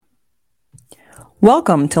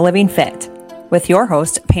Welcome to Living Fit with your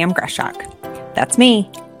host, Pam Greshak. That's me,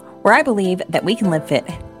 where I believe that we can live fit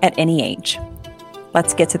at any age.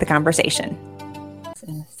 Let's get to the conversation.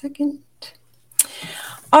 In a second.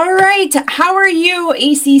 All right. How are you,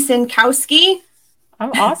 AC Sinkowski?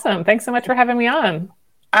 I'm awesome. Thanks so much for having me on.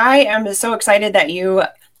 I am so excited that you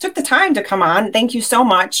took the time to come on. Thank you so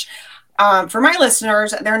much. For my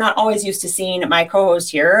listeners, they're not always used to seeing my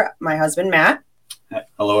co-host here, my husband, Matt.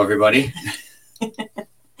 Hello, everybody.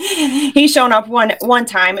 He's shown up one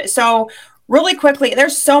time. So really quickly,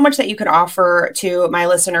 there's so much that you could offer to my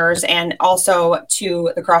listeners and also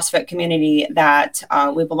to the CrossFit community that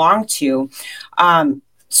we belong to.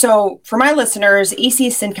 So for my listeners, EC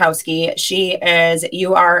Sinkowski,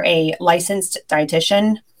 you are a licensed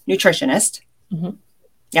dietitian, nutritionist. Mm-hmm.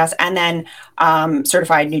 Yes. And then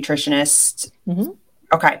certified nutritionist. Mm-hmm.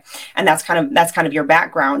 Okay. And that's kind of your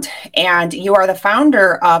background. And you are the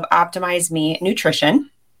founder of Optimize Me Nutrition.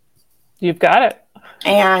 You've got it.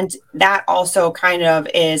 And that also kind of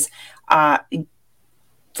is,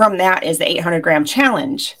 from that is the 800 gram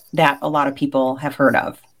challenge that a lot of people have heard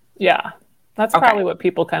of. Yeah. That's probably what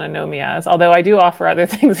people kind of know me as, although I do offer other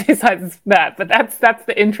things besides that, but that's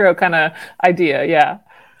the intro kind of idea. Yeah.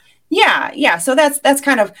 Yeah. So that's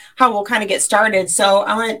kind of how we'll kind of get started. So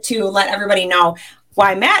I wanted to let everybody know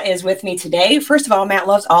why Matt is with me today. First of all, Matt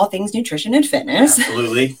loves all things nutrition and fitness.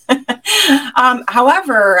 Absolutely.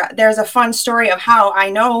 However, there's a fun story of how I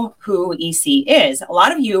know who EC is. A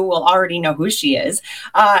lot of you will already know who she is.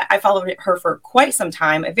 I followed her for quite some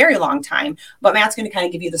time, a very long time, but Matt's going to kind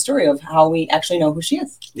of give you the story of how we actually know who she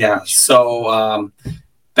is. Yeah. So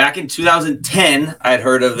back in 2010, I had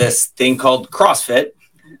heard of this thing called CrossFit.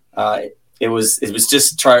 It was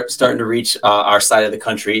just starting to reach our side of the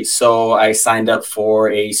country. So I signed up for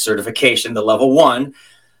a certification, the level 1,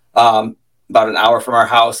 about an hour from our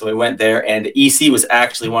house. So we went there, and EC was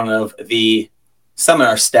actually one of the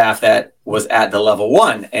seminar staff that was at the level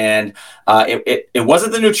 1. And it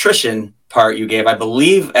wasn't the nutrition part you gave. I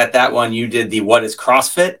believe at that one, you did the What is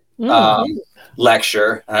CrossFit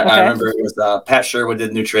lecture. I remember it was Pat Sherwood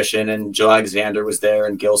did nutrition, and Joe Alexander was there,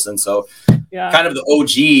 and Gilson. So kind of the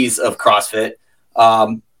OGs of CrossFit.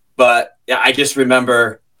 But yeah, I just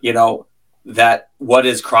remember, that What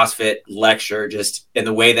is CrossFit lecture, just in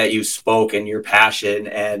the way that you spoke and your passion.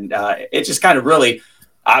 And it just kind of really,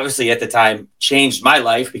 obviously at the time, changed my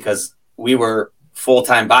life, because we were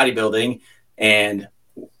full-time bodybuilding, and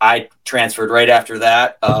I transferred right after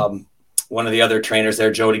that. One of the other trainers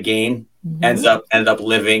there, Joe DeGain, ended up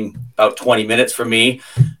living about 20 minutes from me.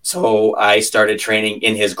 So I started training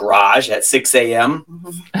in his garage at 6 a.m.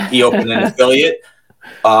 He opened an affiliate,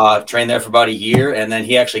 trained there for about a year. And then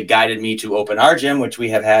he actually guided me to open our gym, which we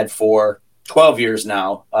have had for 12 years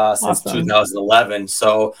now, since 2011.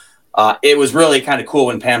 So it was really kind of cool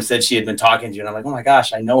when Pam said she had been talking to you. And I'm like, oh my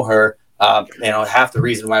gosh, I know her. Half the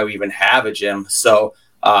reason why we even have a gym. So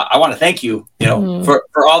I want to thank you,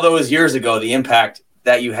 for all those years ago, the impact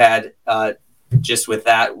that you had just with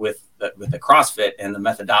that, with the CrossFit and the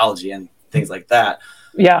methodology and things like that.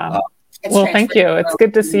 Yeah. Well, thank you. It's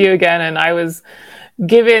good to see you again. And I was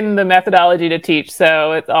given the methodology to teach,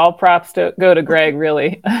 so it's all props to go to Greg,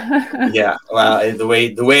 really. Yeah. Well, the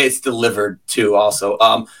way it's delivered too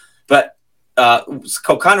also. But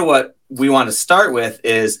kind of what we want to start with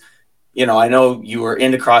is, I know you were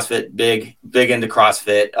into CrossFit, big into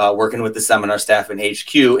CrossFit, working with the seminar staff in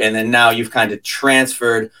HQ. And then now you've kind of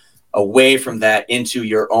transferred away from that into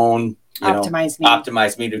your own,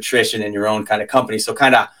 Optimize Me Nutrition and your own kind of company. So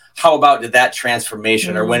kind of how about did that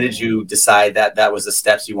transformation, or when did you decide that was the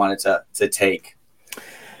steps you wanted to take?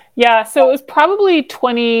 Yeah. So it was probably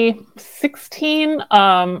 2016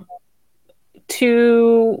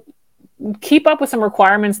 to keep up with some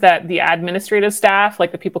requirements that the administrative staff,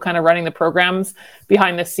 like the people kind of running the programs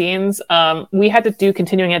behind the scenes, we had to do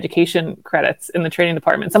continuing education credits in the training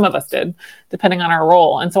department. Some of us did, depending on our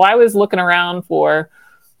role. And so I was looking around for,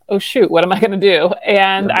 oh shoot, what am I going to do?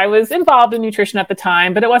 And I was involved in nutrition at the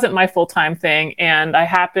time, but it wasn't my full-time thing. And I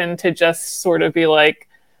happened to just sort of be like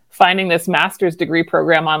finding this master's degree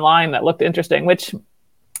program online that looked interesting, which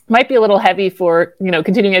might be a little heavy for,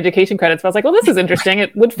 continuing education credits. But I was like, well, this is interesting.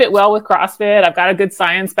 It would fit well with CrossFit. I've got a good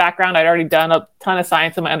science background. I'd already done a ton of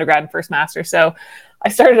science in my undergrad and first master. So I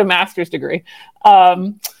started a master's degree.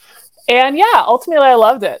 And yeah, ultimately I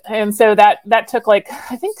loved it. And so that took I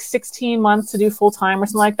think 16 months to do full time or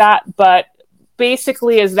something like that. But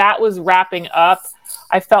basically as that was wrapping up,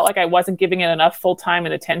 I felt like I wasn't giving it enough full time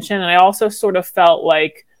and attention. And I also sort of felt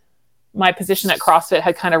like my position at CrossFit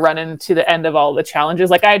had kind of run into the end of all the challenges.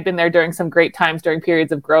 Like I had been there during some great times during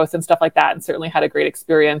periods of growth and stuff like that, and certainly had a great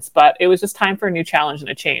experience, but it was just time for a new challenge and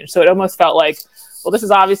a change. So it almost felt like, well, this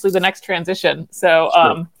is obviously the next transition. So,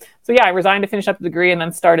 so yeah, I resigned to finish up the degree and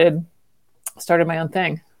then started my own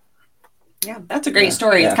thing. Yeah, that's a great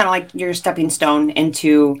story. It's kind of like your stepping stone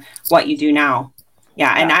into what you do now.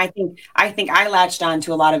 Yeah. And I think I latched on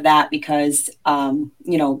to a lot of that because,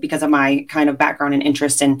 because of my kind of background and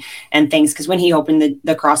interest and things. Because when he opened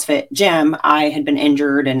the CrossFit gym, I had been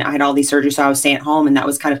injured and I had all these surgeries. So I was staying at home, and that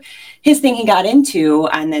was kind of his thing he got into.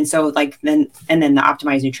 And then then the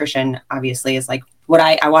optimized nutrition obviously is like what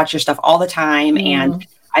I watch your stuff all the time. And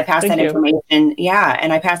I pass that information. Yeah.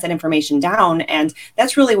 And I pass that information down. And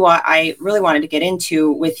that's really what I really wanted to get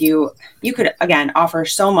into with you. You could, again, offer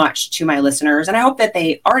so much to my listeners. And I hope that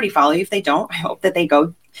they already follow you. If they don't, I hope that they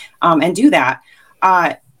go and do that.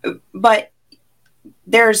 But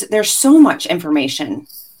there's so much information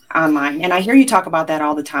online. And I hear you talk about that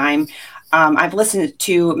all the time. I've listened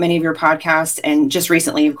to many of your podcasts, and just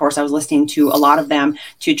recently, of course, I was listening to a lot of them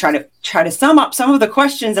to try to sum up some of the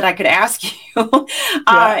questions that I could ask you.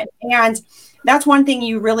 And that's one thing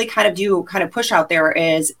you really kind of push out there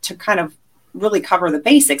is to kind of really cover the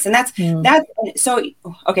basics. And that's so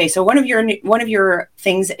okay. So one of your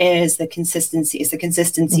things is the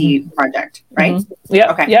consistency project, right?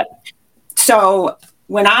 Yeah. Okay. Yep. So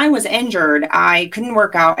when I was injured, I couldn't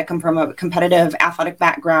work out. I come from a competitive athletic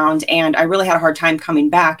background, and I really had a hard time coming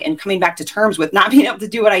back to terms with not being able to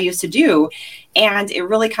do what I used to do. And it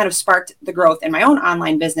really kind of sparked the growth in my own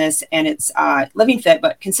online business, and it's Living Fit,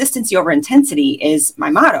 but consistency over intensity is my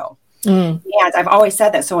motto. And I've always said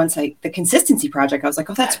that. So once the consistency project, I was like,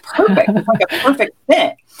 oh, that's perfect. It's like a perfect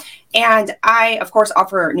fit. And I, of course,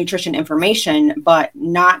 offer nutrition information, but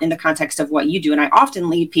not in the context of what you do. And I often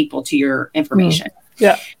lead people to your information.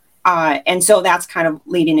 Yeah. And so that's kind of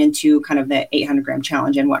leading into kind of the 800-gram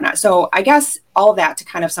challenge and whatnot. So I guess all of that to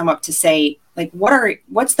kind of sum up to say, like,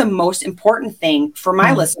 what's the most important thing for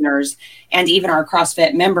my listeners and even our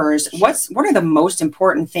CrossFit members? What are the most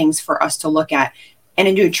important things for us to look at in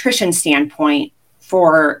a nutrition standpoint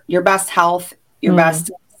for your best health, your best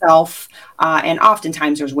self? And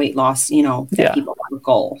oftentimes there's weight loss, that people want a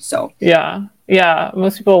goal. So yeah,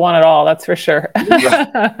 most people want it all. That's for sure.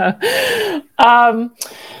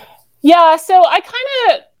 So I kind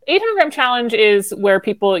of 800-gram challenge is where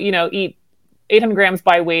people, eat 800 grams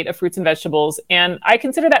by weight of fruits and vegetables. And I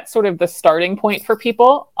consider that sort of the starting point for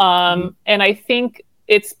people. And I think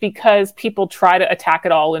it's because people try to attack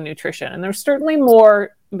it all in nutrition. And there's certainly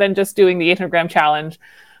more than just doing the 800-gram challenge.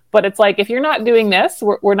 But it's like, if you're not doing this,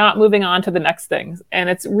 we're not moving on to the next things. And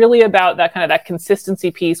it's really about that kind of that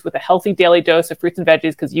consistency piece with a healthy daily dose of fruits and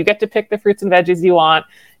veggies, because you get to pick the fruits and veggies you want.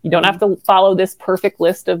 You don't have to follow this perfect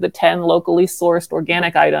list of the 10 locally sourced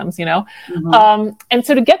organic items, And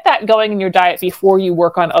so to get that going in your diet before you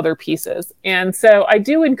work on other pieces. And so I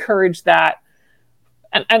do encourage that.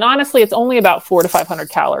 And honestly, it's only about 400 to 500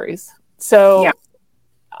 calories. So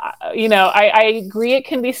I agree it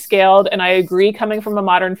can be scaled, and I agree coming from a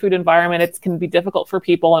modern food environment, it can be difficult for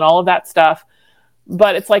people and all of that stuff.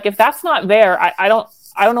 But it's like, if that's not there, I don't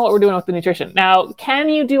know what we're doing with the nutrition. Now, can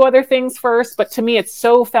you do other things first? But to me, it's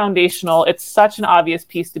so foundational. It's such an obvious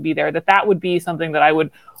piece to be there that would be something that I would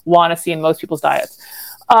want to see in most people's diets.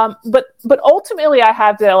 But ultimately, I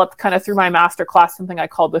had developed kind of through my master class something I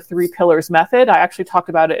called the 3 pillars method. I actually talked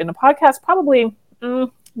about it in a podcast probably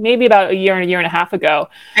maybe about a year and a half ago.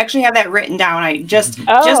 I actually have that written down. I just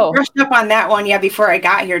brushed up on that one, before I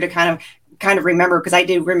got here to kind of remember, because I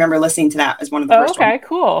did remember listening to that as one of the first ones. Okay,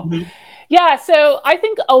 cool. Yeah, so I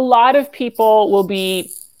think a lot of people will be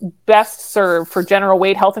best served for general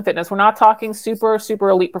weight, health, and fitness. We're not talking super, super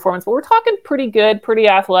elite performance, but we're talking pretty good, pretty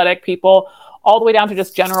athletic people, all the way down to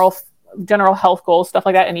just general health goals, stuff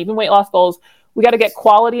like that, and even weight loss goals. We got to get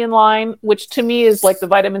quality in line, which to me is like the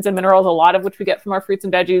vitamins and minerals, a lot of which we get from our fruits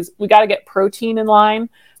and veggies. We got to get protein in line,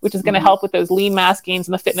 which is going to help with those lean mass gains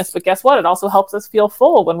and the fitness. But guess what? It also helps us feel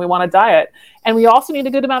full when we want to diet. And we also need a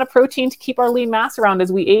good amount of protein to keep our lean mass around as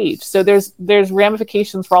we age. So there's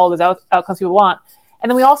ramifications for all of those outcomes people want. And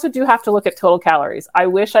then we also do have to look at total calories. I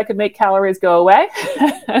wish I could make calories go away,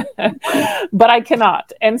 but I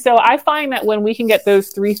cannot. And so I find that when we can get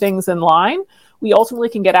those 3 things in line, we ultimately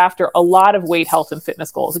can get after a lot of weight, health, and fitness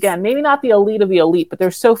goals. Again, maybe not the elite of the elite, but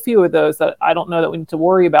there's so few of those that I don't know that we need to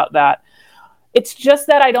worry about that. It's just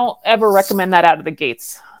that I don't ever recommend that out of the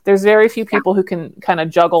gates. There's very few people who can kind of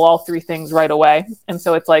juggle all 3 things right away. And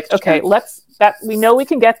so it's like, okay, we know we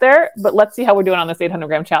can get there, but let's see how we're doing on this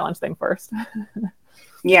 800-gram challenge thing first.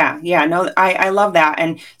 Yeah. No, I love that.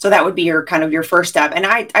 And so that would be your kind of your first step. And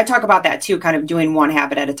I talk about that too, kind of doing one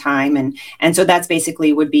habit at a time. And so that's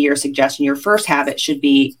basically would be your suggestion. Your first habit should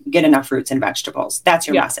be get enough fruits and vegetables. That's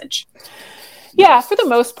your message. Yeah, for the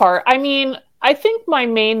most part. I mean, I think my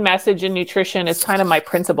main message in nutrition is kind of my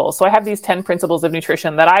principles. So I have these 10 principles of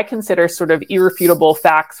nutrition that I consider sort of irrefutable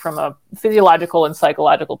facts from a physiological and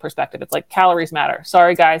psychological perspective. It's like calories matter.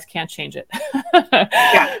 Sorry, guys, can't change it.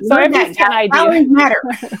 Yeah. So I have these 10 ideas. Calories matter.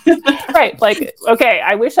 Right. Like, okay,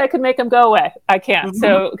 I wish I could make them go away. I can't.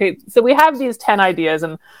 Mm-hmm. So we have these 10 ideas,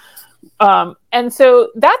 and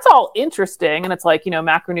so that's all interesting. And it's like,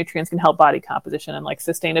 macronutrients can help body composition, and like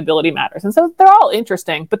sustainability matters. And so they're all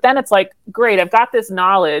interesting, but then it's like, great, I've got this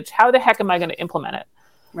knowledge. How the heck am I going to implement it?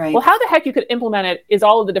 Right. Well, how the heck you could implement it is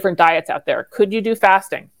all of the different diets out there. Could you do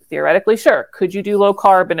fasting? Theoretically, sure. Could you do low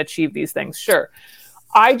carb and achieve these things? Sure.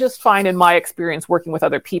 I just find in my experience working with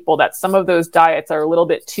other people that some of those diets are a little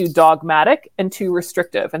bit too dogmatic and too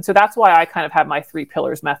restrictive. And so that's why I kind of have my 3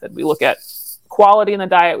 pillars method. We look at quality in the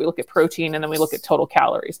diet, we look at protein, and then we look at total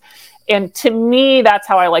calories. And to me, that's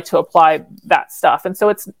how I like to apply that stuff. And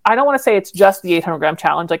so I don't want to say it's just the 800 gram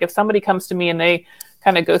challenge. Like if somebody comes to me and they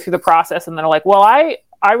kind of go through the process and they're like, well, I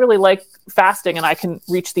really like fasting and I can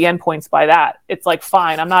reach the endpoints by that. It's like,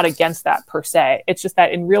 fine, I'm not against that per se. It's just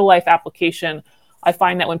that in real life application, I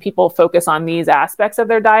find that when people focus on these aspects of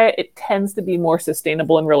their diet, it tends to be more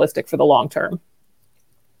sustainable and realistic for the long term.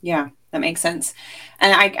 Yeah, that makes sense.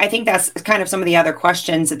 And I think that's kind of some of the other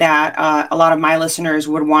questions that a lot of my listeners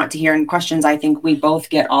would want to hear, and questions I think we both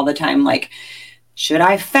get all the time, like, should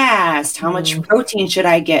I fast? How much protein should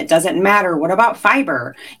I get? Does it matter? What about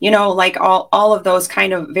fiber? Like all of those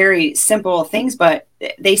kind of very simple things, but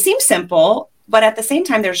they seem simple. But at the same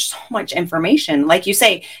time, there's so much information. Like you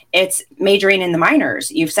say, it's majoring in the minors.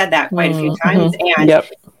 You've said that quite a few times. And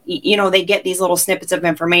they get these little snippets of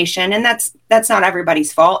information, and that's not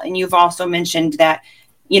everybody's fault. And you've also mentioned that,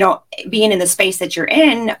 being in the space that you're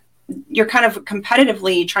in, you're kind of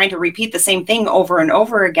competitively trying to repeat the same thing over and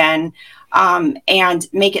over again, and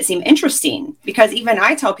make it seem interesting. Because even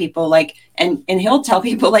I tell people, like, and he'll tell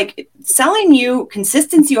people, like, selling you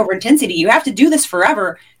consistency over intensity, you have to do this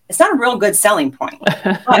forever. It's not a real good selling point,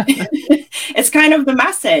 but it's kind of the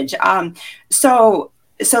message. So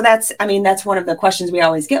that's one of the questions we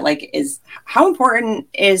always get, like, is how important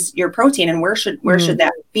is your protein, and where should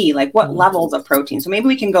that be? Like, what levels of protein? So maybe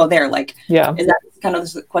we can go there. Like, is that kind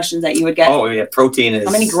of the questions that you would get? Oh yeah. Protein is,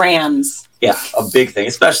 how many grams? Yeah. A big thing,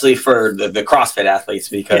 especially for the CrossFit athletes,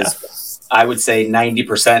 because I would say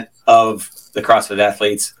 90% of the CrossFit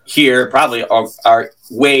athletes here probably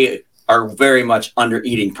are very much under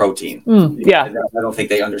eating protein. Yeah. I don't think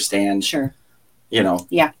they understand, Sure.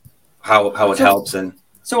 How it helps. And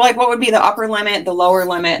so, like, what would be the upper limit, the lower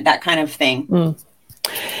limit, that kind of thing?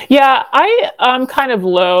 Yeah, I'm kind of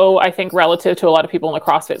low, I think, relative to a lot of people in the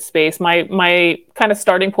CrossFit space. My kind of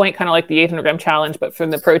starting point, kind of like the 800 gram challenge, but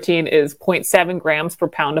from the protein, is 0.7 grams per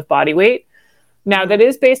pound of body weight. Now, that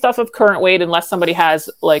is based off of current weight, unless somebody has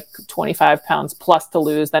like 25 pounds plus to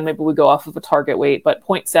lose, then maybe we go off of a target weight, but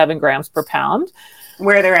 0.7 grams per pound.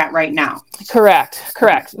 Where they're at right now. Correct.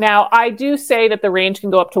 Now, I do say that the range can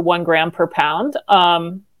go up to 1 gram per pound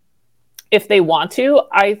if they want to.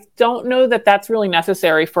 I don't know that that's really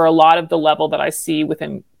necessary for a lot of the level that I see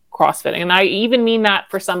within CrossFit. And I even mean that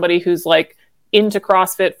for somebody who's like into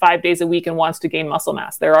CrossFit 5 days a week and wants to gain muscle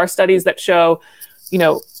mass. There are studies that show,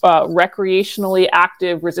 recreationally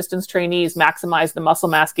active resistance trainees maximize the muscle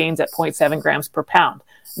mass gains at 0.7 grams per pound,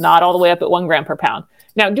 not all the way up at 1 gram per pound.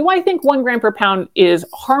 Now, do I think 1 gram per pound is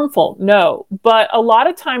harmful? No. But a lot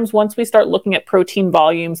of times, once we start looking at protein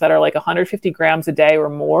volumes that are like 150 grams a day or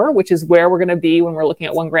more, which is where we're going to be when we're looking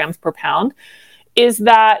at 1 grams per pound, is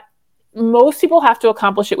that most people have to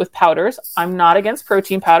accomplish it with powders. I'm not against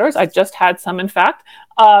protein powders. I just had some, in fact.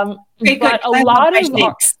 But a lot of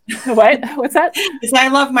shakes. What's that? I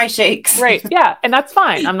love my shakes. Right. Yeah. And that's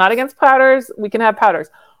fine. I'm not against powders. We can have powders.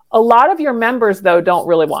 A lot of your members, though, don't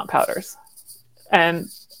really want powders. And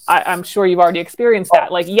I'm sure you've already experienced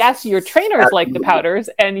that. Like, yes, your trainers like the powders,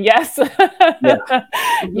 and yes,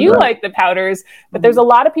 you like the powders, but there's a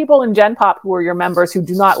lot of people in Gen Pop who are your members who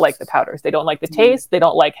do not like the powders. They don't like the taste. They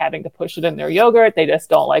don't like having to push it in their yogurt. They just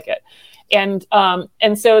don't like it. And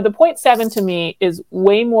so the 0.7 to me is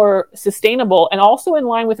way more sustainable, and also in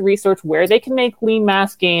line with research where they can make lean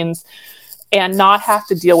mass gains and not have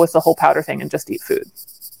to deal with the whole powder thing and just eat food.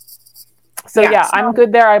 So I'm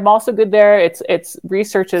good there. I'm also good there. It's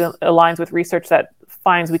research that aligns with research that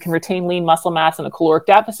finds we can retain lean muscle mass in a caloric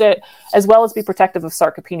deficit, as well as be protective of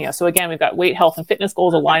sarcopenia. So again, we've got weight, health, and fitness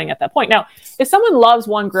goals aligning at that point. Now, if someone loves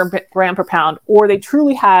 1 gram per pound, or they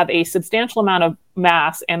truly have a substantial amount of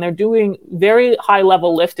mass and they're doing very high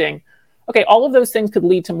level lifting, okay, all of those things could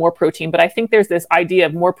lead to more protein. But I think there's this idea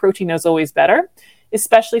of more protein is always better,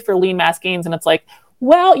 especially for lean mass gains. And it's like,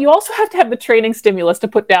 well, you also have to have the training stimulus to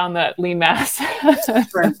put down that lean mass.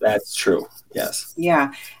 That's true. Yes.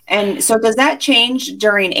 Yeah. And so does that change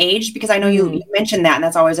during age? Because I know you mentioned that, and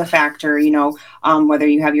that's always a factor, whether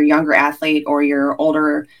you have your younger athlete or your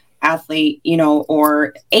older athlete,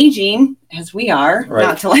 or aging as we are, right.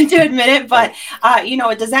 Not to like to admit it, but,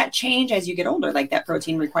 does that change as you get older, like that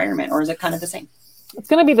protein requirement, or is it kind of the same? It's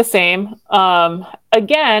going to be the same.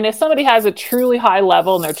 Again, if somebody has a truly high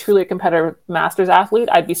level and they're truly a competitive masters athlete,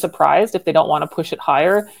 I'd be surprised if they don't want to push it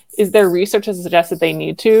higher. Is there research to suggest that they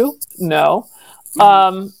need to? No.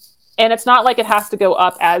 And it's not like it has to go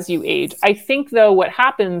up as you age. I think, though, what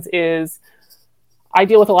happens is I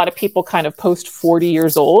deal with a lot of people kind of post 40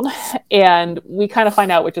 years old, and we kind of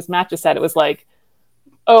find out, which as Matt just said, it was like,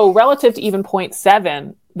 oh, relative to even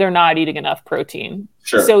 0.7, they're not eating enough protein.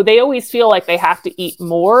 Sure. So they always feel like they have to eat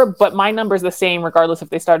more, but my number's the same regardless if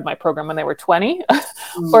they started my program when they were 20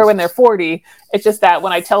 or when they're 40. It's just that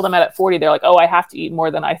when I tell them at 40, they're like, oh, I have to eat more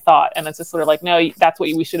than I thought. And it's just sort of like, no, that's what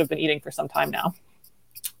we should have been eating for some time now.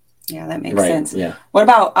 Yeah, that makes sense. Yeah. What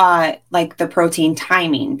about like the protein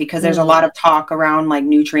timing? Because there's a lot of talk around like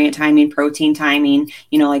nutrient timing, protein timing,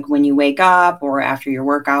 like when you wake up or after your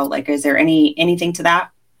workout. Like, is there anything to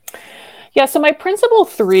that? Yeah. So my principle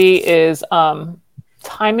 3 is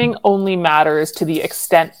timing only matters to the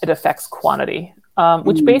extent it affects quantity,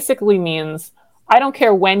 which basically means I don't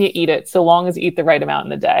care when you eat it, so long as you eat the right amount in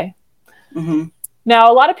the day. Mm-hmm.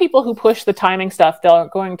 Now, a lot of people who push the timing stuff, they're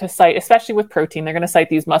going to cite, especially with protein, they're going to cite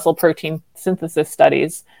these muscle protein synthesis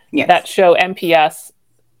studies that show MPS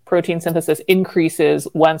protein synthesis increases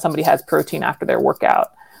when somebody has protein after their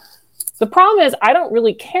workout. The problem is I don't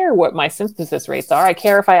really care what my synthesis rates are. I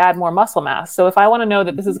care if I add more muscle mass. So if I want to know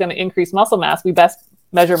that this is going to increase muscle mass, we best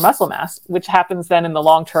measure muscle mass, which happens then in the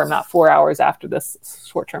long term, not 4 hours after this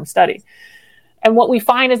short-term study. And what we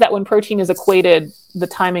find is that when protein is equated, the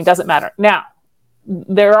timing doesn't matter. Now,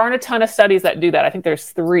 there aren't a ton of studies that do that. I think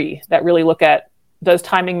there's 3 that really look at, does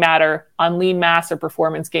timing matter on lean mass or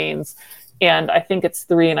performance gains? And I think it's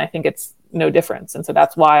 3, and I think it's no difference. And so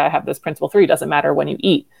that's why I have this principle 3, doesn't matter when you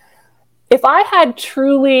eat. If I had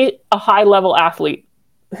truly a high level athlete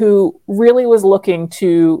who really was looking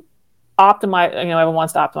to optimize, everyone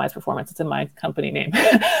wants to optimize performance. It's in my company name,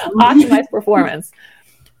 optimize performance.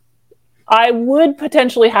 I would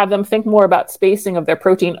potentially have them think more about spacing of their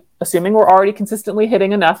protein, assuming we're already consistently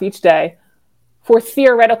hitting enough each day, for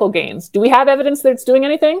theoretical gains. Do we have evidence that it's doing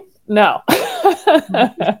anything? No.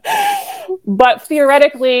 But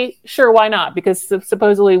theoretically, sure, why not? Because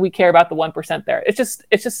supposedly we care about the 1% there. It's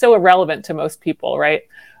just so irrelevant to most people, right?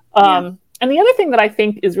 And the other thing that I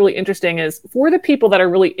think is really interesting is for the people that are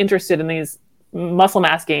really interested in these muscle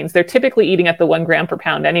mass gains, they're typically eating at the 1 gram per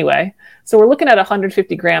pound anyway. So we're looking at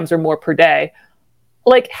 150 grams or more per day.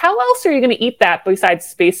 Like, how else are you going to eat that besides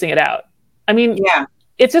spacing it out? I mean,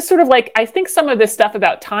 it's just sort of like, I think some of this stuff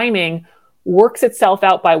about timing works itself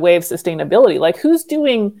out by way of sustainability. Like, who's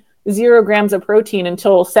doing 0 grams of protein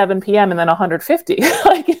until 7 p.m. and then 150?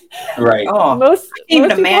 Right. Oh, most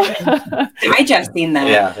even imagine digesting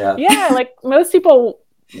that. Yeah. Like most people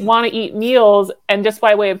want to eat meals, and just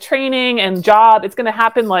by way of training and job, it's going to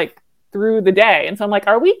happen like through the day. And so I'm like,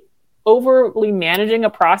 are we overly managing a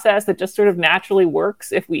process that just sort of naturally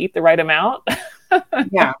works if we eat the right amount?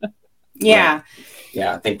 Yeah.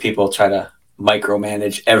 I think people try to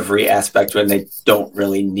micromanage every aspect when they don't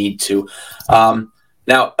really need to.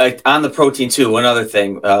 Now, on the protein too, one other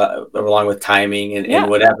thing, along with timing and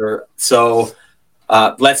whatever. So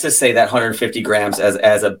let's just say that 150 grams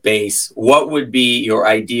as a base. What would be your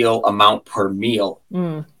ideal amount per meal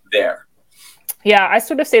there? Yeah, I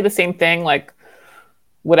sort of say the same thing, like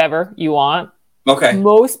whatever you want. Okay.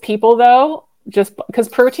 Most people, though, just because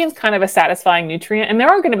protein's kind of a satisfying nutrient, and there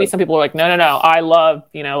are going to be some people who are like, no, I love,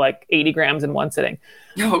 like 80 grams in one sitting.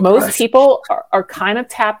 Most people are kind of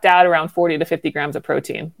tapped out around 40 to 50 grams of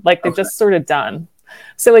protein. Like they're just sort of done.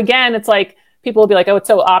 So again, it's like people will be like, oh, it's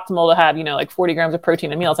so optimal to have, like 40 grams of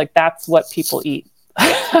protein a meal. It's like, that's what people eat.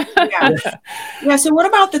 Yeah. So what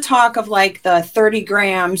about the talk of like the 30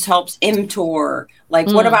 grams helps mTOR? Like,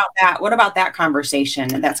 what about that? What about that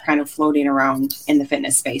conversation that's kind of floating around in the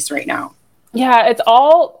fitness space right now? Yeah,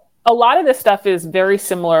 a lot of this stuff is very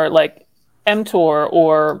similar, like mTOR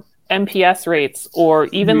or MPS rates or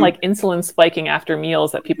even like insulin spiking after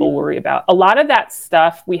meals that people worry about. A lot of that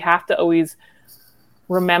stuff, we have to always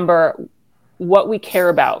remember what we care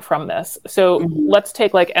about from this. So let's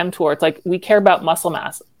take like mTOR. It's like we care about muscle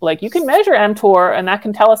mass. Like you can measure mTOR and that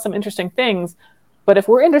can tell us some interesting things. But if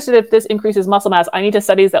we're interested if this increases muscle mass, I need to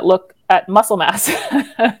studies that look at muscle mass.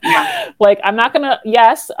 Like I'm not going to,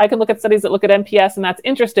 yes, I can look at studies that look at MPS and that's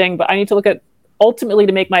interesting, but I need to look at ultimately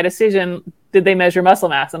to make my decision, did they measure muscle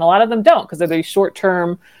mass? And a lot of them don't because they're these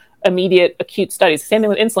short-term, immediate, acute studies. Same thing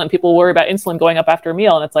with insulin. People worry about insulin going up after a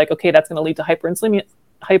meal. And it's like, okay, that's going to lead to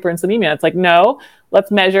hyperinsulinemia. It's like, no,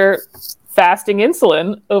 let's measure fasting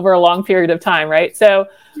insulin over a long period of time, right? So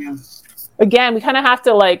again, we kind of have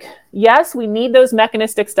to like, yes, we need those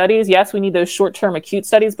mechanistic studies. Yes, we need those short-term acute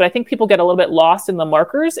studies, but I think people get a little bit lost in the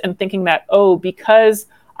markers and thinking that, oh, because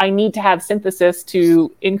I need to have synthesis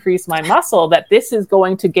to increase my muscle, that this is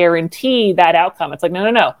going to guarantee that outcome. It's like,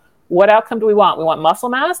 no. What outcome do we want? We want muscle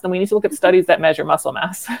mass? Then we need to look at studies that measure muscle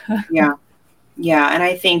mass. Yeah. And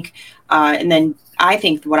I think, and then I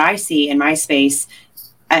think what I see in my space,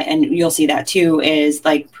 and you'll see that too, is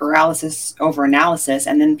like paralysis over analysis.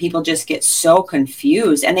 And then people just get so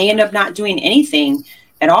confused and they end up not doing anything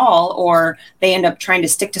at all, or they end up trying to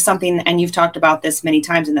stick to something. And you've talked about this many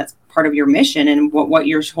times, and that's part of your mission. And what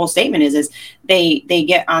your whole statement is they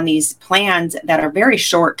get on these plans that are very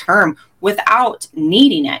short term without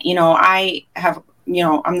needing it. I have,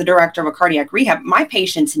 I'm the director of a cardiac rehab. My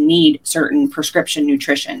patients need certain prescription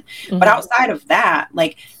nutrition, but outside of that,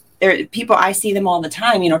 like there are people, I see them all the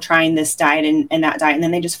time, trying this diet and that diet, and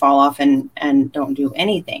then they just fall off and don't do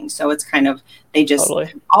anything. So it's kind of, they just,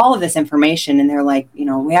 all of this information and they're like,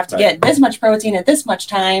 we have to get this much protein at this much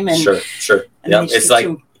time. And sure. Yeah. It's like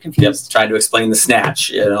trying to explain the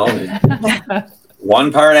snatch,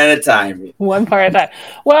 one part at a time.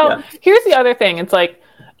 Well, here's the other thing. It's like,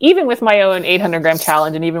 even with my own 800 gram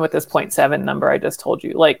challenge and even with this 0.7 number I just told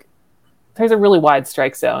you, like there's a really wide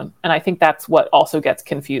strike zone. And I think that's what also gets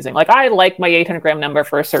confusing. Like I like my 800 gram number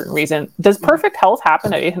for a certain reason. Does perfect health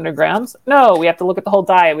happen at 800 grams? No, we have to look at the whole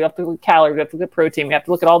diet. We have to look at calories. We have to look at protein. We have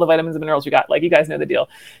to look at all the vitamins and minerals we got. Like you guys know the deal.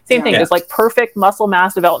 Same thing. Does like perfect muscle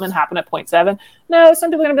mass development happen at 0.7? No, some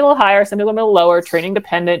people are going to be a little higher. Some people are going to be a little lower, training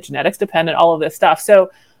dependent, genetics dependent, all of this stuff. So,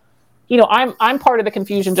 I'm part of the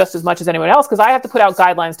confusion just as much as anyone else because I have to put out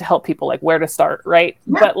guidelines to help people like where to start, right?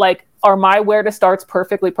 Yeah. But like, are my where to starts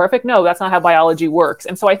perfectly perfect? No, that's not how biology works.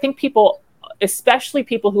 And so I think people, especially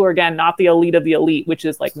people who are, again, not the elite of the elite, which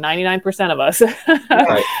is like 99% of us,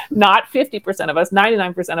 not 50% of us,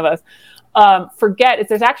 99% of us, forget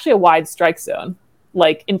there's actually a wide strike zone.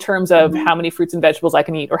 Like in terms of how many fruits and vegetables I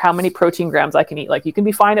can eat or how many protein grams I can eat. Like you can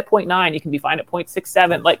be fine at 0.9, you can be fine at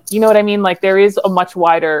 0.67. Like, you know what I mean? Like there is a much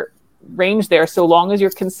wider range there so long as you're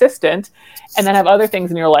consistent and then have other things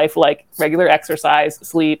in your life like regular exercise,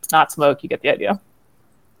 sleep, not smoke. You get the idea.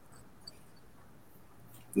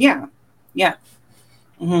 Yeah. That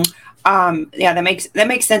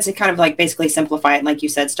makes sense to kind of like basically simplify it. Like you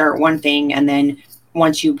said, start one thing and then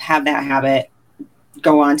once you have that habit,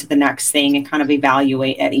 go on to the next thing and kind of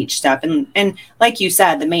evaluate at each step. And like you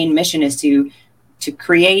said, the main mission is to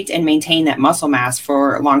create and maintain that muscle mass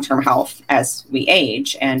for long-term health as we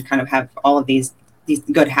age and kind of have all of these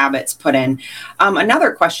good habits put in.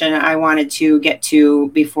 Another question I wanted to get to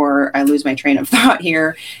before I lose my train of thought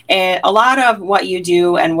here, and a lot of what you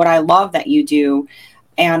do and what I love that you do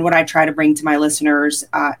and what I try to bring to my listeners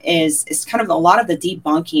is kind of a lot of the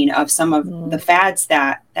debunking of some of the fads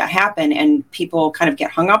that happen and people kind of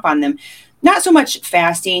get hung up on them. Not so much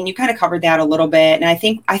fasting. You kind of covered that a little bit. And I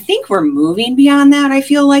think we're moving beyond that. I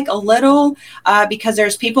feel like a little because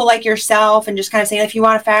there's people like yourself and just kind of saying, if you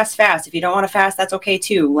want to fast, fast. If you don't want to fast, that's okay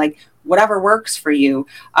too. Like whatever works for you.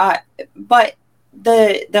 But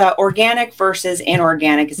the organic versus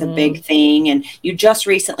inorganic is a big thing. And you just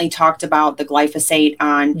recently talked about the glyphosate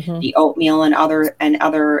on the oatmeal and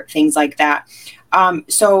other things like that.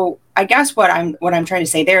 So I guess what I'm trying to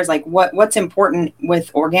say there is like what's important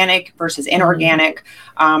with organic versus inorganic.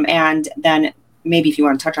 And then maybe if you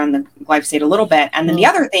want to touch on the glyphosate a little bit. And then the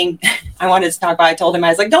other thing I wanted to talk about, I told him, I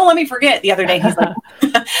was like, don't let me forget the other day. He's like,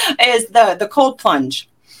 is the cold plunge.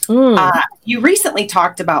 You recently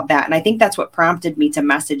talked about that. And I think that's what prompted me to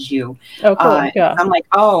message you. Oh, cool. Yeah. I'm like,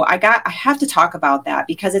 I have to talk about that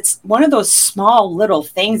because it's one of those small little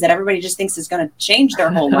things that everybody just thinks is going to change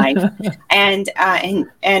their whole life. And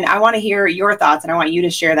I want to hear your thoughts and I want you to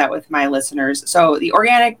share that with my listeners. So the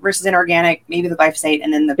organic versus inorganic, maybe the glyphosate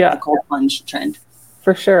and then the cold plunge trend.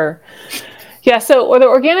 For sure. Yeah, so or the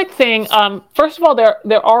organic thing, first of all,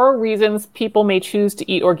 there are reasons people may choose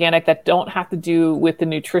to eat organic that don't have to do with the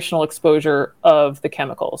nutritional exposure of the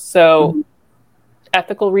chemicals. So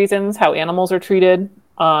ethical reasons, how animals are treated.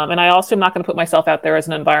 And I also am not going to put myself out there as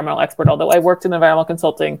an environmental expert, although I worked in environmental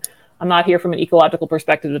consulting. I'm not here from an ecological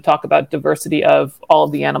perspective to talk about diversity of all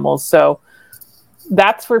of the animals. So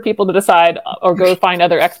that's for people to decide or go find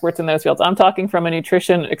other experts in those fields. I'm talking from a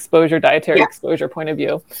nutrition exposure, dietary exposure point of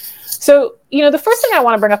view. So, the first thing I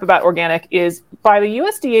want to bring up about organic is by the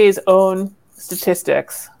USDA's own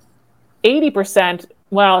statistics, 80%,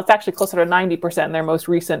 well, it's actually closer to 90% in their most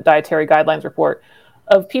recent dietary guidelines report,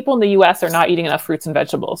 of people in the US are not eating enough fruits and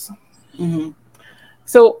vegetables. Mm-hmm.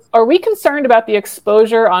 So are we concerned about the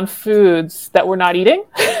exposure on foods that we're not eating?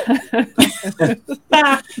 Good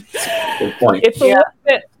point. It's a little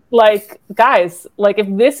bit like, guys, like if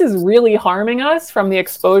this is really harming us from the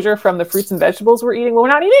exposure from the fruits and vegetables we're eating, well, we're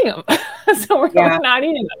not eating them. So we're not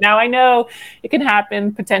eating them. Now, I know it can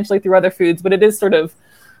happen potentially through other foods, but it is sort of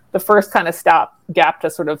the first kind of stop gap to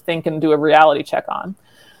sort of think and do a reality check on.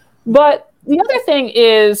 But the other thing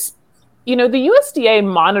is, the USDA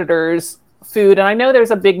monitors food, and I know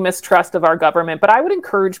there's a big mistrust of our government, but I would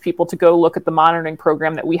encourage people to go look at the monitoring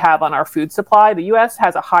program that we have on our food supply. The US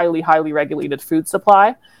has a highly, highly regulated food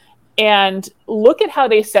supply, and look at how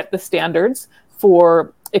they set the standards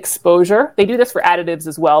for exposure. They do this for additives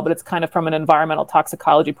as well, but it's kind of from an environmental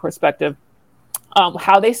toxicology perspective.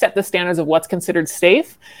 How they set the standards of what's considered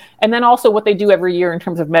safe, and then also what they do every year in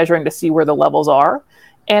terms of measuring to see where the levels are.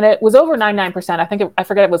 And it was over 99%. I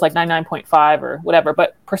forget it was like 99.5 or whatever,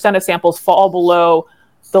 but percent of samples fall below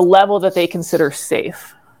the level that they consider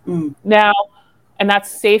safe. Now, and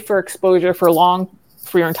that's safe for exposure for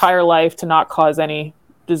your entire life to not cause any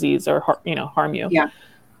disease or harm you. Yeah.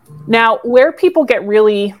 Now, where people get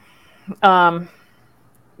really, confused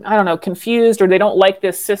or they don't like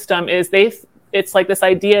this system is it's like this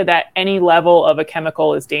idea that any level of a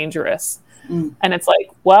chemical is dangerous. And it's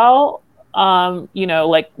like, well,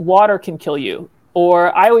 like water can kill you.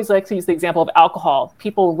 Or I always like to use the example of alcohol.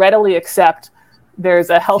 People readily accept there's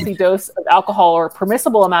a healthy dose of alcohol or a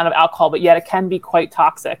permissible amount of alcohol, but yet it can be quite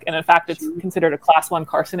toxic. And in fact, it's considered a class 1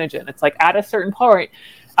 carcinogen. It's like at a certain point,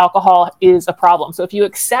 alcohol is a problem. So if you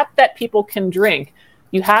accept that people can drink,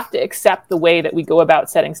 you have to accept the way that we go about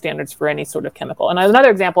setting standards for any sort of chemical. And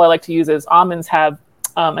another example I like to use is almonds have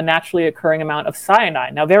a naturally occurring amount of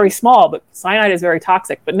cyanide. Now, very small, but cyanide is very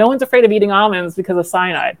toxic. But no one's afraid of eating almonds because of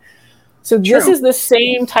cyanide. So this is the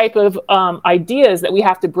same type of ideas that we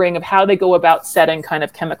have to bring of how they go about setting kind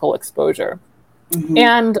of chemical exposure.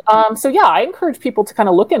 And I encourage people to kind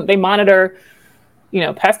of look in. They monitor,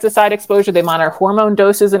 pesticide exposure. They monitor hormone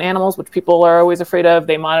doses in animals, which people are always afraid of.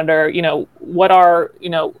 They monitor, what are,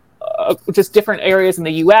 just different areas in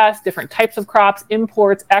the U.S., different types of crops,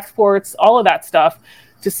 imports, exports, all of that stuff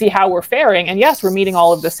to see how we're faring. And yes, we're meeting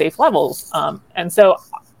all of the safe levels. And so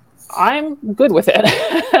I'm good with it.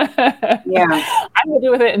 I'm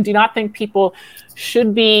good with it and do not think people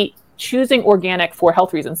should be choosing organic for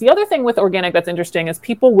health reasons. The other thing with organic that's interesting is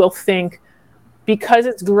people will think because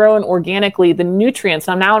it's grown organically, the nutrients,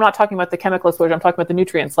 I'm not talking about the chemical exposure, I'm talking about the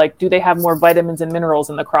nutrients, like do they have more vitamins and minerals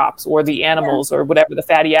in the crops or the animals or whatever the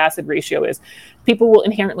fatty acid ratio is? People will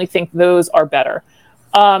inherently think those are better.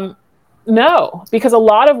 No, because a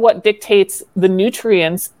lot of what dictates the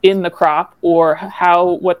nutrients in the crop or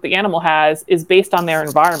what the animal has is based on their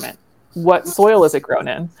environment. What soil is it grown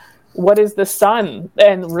in? What is the sun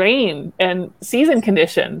and rain and season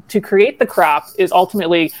condition to create the crop is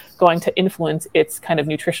ultimately going to influence its kind of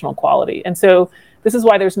nutritional quality. And so this is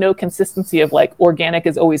why there's no consistency of like organic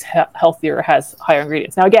is always healthier, has higher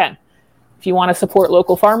ingredients. Now, again, if you want to support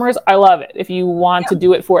local farmers, I love it. If you want to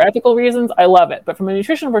do it for ethical reasons, I love it. But from a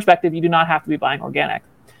nutritional perspective, you do not have to be buying organic.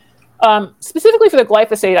 Specifically for the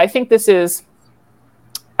glyphosate, I think this is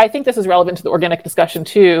relevant to the organic discussion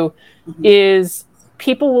too, is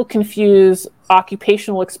people will confuse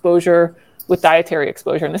occupational exposure with dietary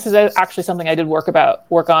exposure. And this is actually something I did work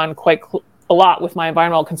on quite a lot with my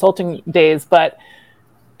environmental consulting days. But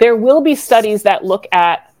there will be studies that look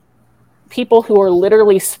at people who are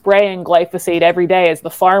literally spraying glyphosate every day as the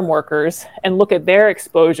farm workers and look at their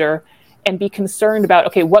exposure and be concerned about,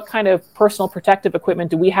 okay, what kind of personal protective equipment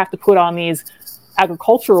do we have to put on these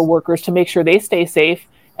agricultural workers to make sure they stay safe?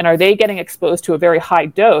 And are they getting exposed to a very high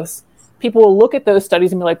dose? People will look at those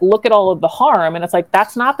studies and be like, look at all of the harm. And it's like,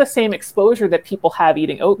 that's not the same exposure that people have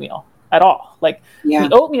eating oatmeal at all. Like the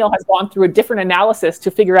oatmeal has gone through a different analysis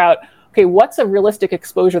to figure out, okay, what's a realistic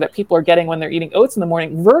exposure that people are getting when they're eating oats in the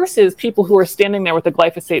morning versus people who are standing there with the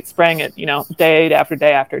glyphosate spraying it, day after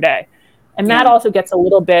day after day. And that also gets a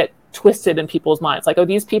little bit twisted in people's minds. Like, oh,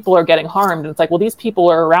 these people are getting harmed. And it's like, well, these people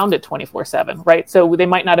are around it 24/7, right? So they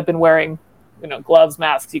might not have been wearing, gloves,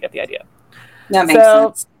 masks. You get the idea. That makes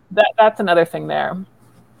sense. That's another thing there.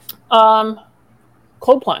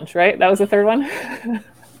 Cold plunge, right? That was the third one.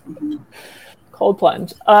 Mm-hmm. Cold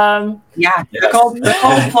plunge. Yeah, the cold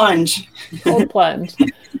plunge. Cold plunge.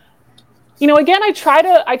 Again, I try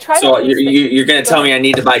to. So you're going to tell me I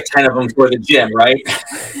need to buy 10 of them for the gym, right?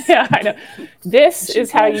 Yeah, I know. This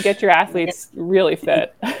is how you get your athletes really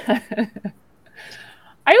fit. I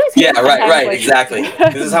always right, exactly.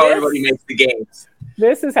 This is how everybody makes the games.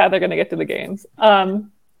 This is how they're going to get to the games.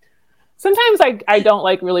 Sometimes I don't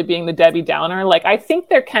like really being the Debbie Downer. Like, I think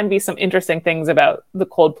there can be some interesting things about the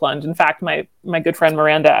cold plunge. In fact, my good friend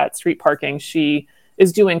Miranda at Street Parking, she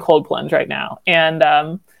is doing cold plunge right now.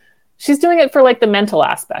 And she's doing it for like the mental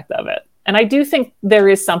aspect of it. And I do think there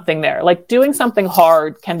is something there. Like, doing something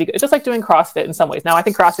hard can be good. It's just like doing CrossFit in some ways. Now, I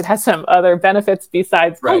think CrossFit has some other benefits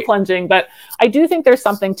besides cold plunging, but I do think there's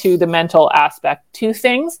something to the mental aspect to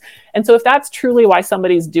things. And so if that's truly why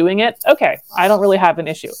somebody's doing it, okay, I don't really have an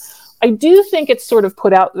issue. I do think it's sort of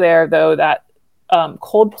put out there, though, that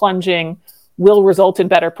cold plunging will result in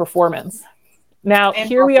better performance. Now, and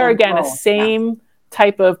here we are again, the same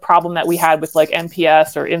type of problem that we had with like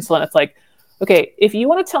NPS or insulin. It's like, okay, if you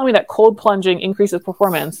want to tell me that cold plunging increases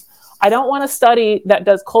performance, I don't want a study that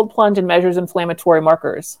does cold plunge and measures inflammatory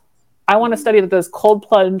markers. I want a study that does cold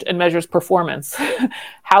plunge and measures performance.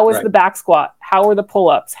 How is the back squat? How are the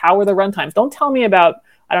pull-ups? How are the run times? Don't tell me about,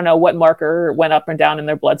 I don't know what marker went up and down in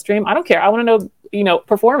their bloodstream. I don't care. I want to know,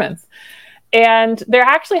 performance. And there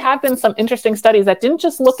actually have been some interesting studies that didn't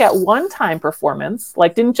just look at one-time performance,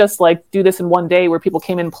 like didn't just like do this in one day where people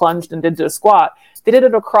came in, plunged and did a squat. They did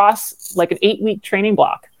it across like an 8-week training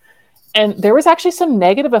block. And there was actually some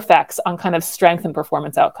negative effects on kind of strength and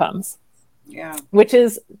performance outcomes. Yeah. Which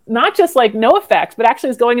is not just like no effect, but actually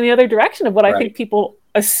is going in the other direction of what I think people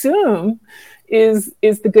assume is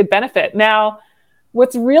the good benefit. Now,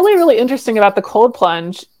 what's really, really interesting about the cold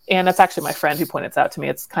plunge, and that's actually my friend who pointed this out to me,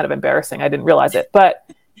 it's kind of embarrassing, I didn't realize it,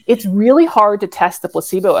 but it's really hard to test the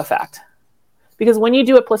placebo effect. Because when you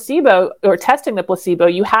do a placebo or testing the placebo,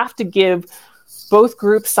 you have to give both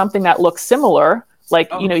groups something that looks similar. Like,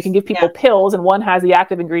 you can give people pills and one has the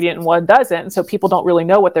active ingredient and one doesn't. And so people don't really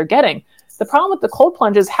know what they're getting. The problem with the cold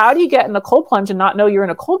plunge is, how do you get in a cold plunge and not know you're in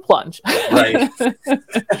a cold plunge? Right. I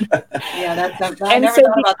and never so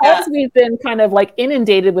thought about because that. we've been kind of like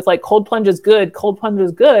inundated with like cold plunge is good,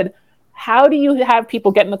 how do you have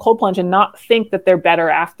people get in the cold plunge and not think that they're better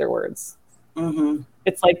afterwards? Mm-hmm.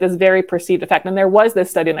 It's like this very perceived effect. And there was this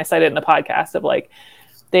study, and I cited it in the podcast, of like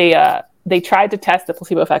they tried to test the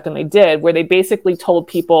placebo effect, and they did, where they basically told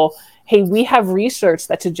people, hey, we have research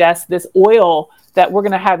that suggests this oil that we're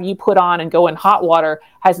going to have you put on and go in hot water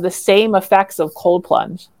has the same effects of cold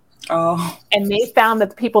plunge. Oh. And they found that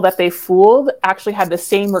the people that they fooled actually had the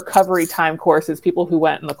same recovery time course as people who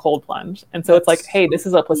went in the cold plunge. And so it's like, hey, this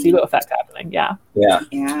is a placebo effect happening. Yeah.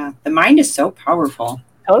 Yeah. The mind is so powerful.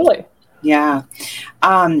 Totally. Yeah.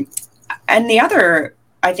 And the other,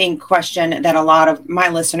 I think, question that a lot of my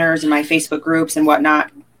listeners and my Facebook groups and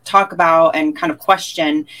whatnot talk about and kind of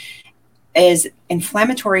question is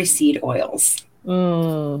inflammatory seed oils.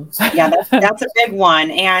 Yeah, that's a big one.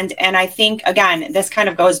 And I think, again, this kind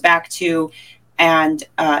of goes back to, and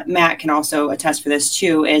Matt can also attest for this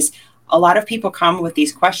too, is a lot of people come with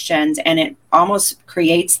these questions and it almost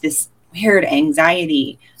creates this weird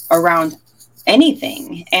anxiety around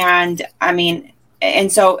anything. And I mean,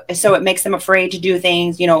 and so it makes them afraid to do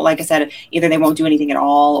things, like I said, either they won't do anything at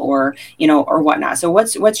all or whatnot. So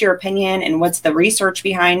what's your opinion and what's the research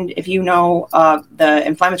behind, if the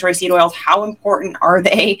inflammatory seed oils, how important are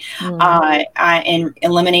they in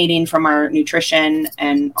eliminating from our nutrition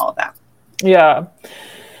and all of that?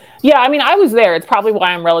 Yeah, I mean, I was there. It's probably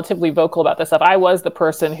why I'm relatively vocal about this stuff. I was the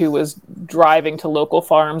person who was driving to local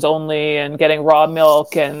farms only and getting raw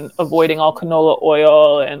milk and avoiding all canola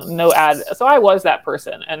oil and no add. So I was that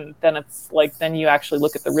person. And then it's like, then you actually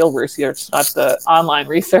look at the real research, not the online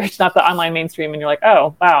research, not the online mainstream. And you're like,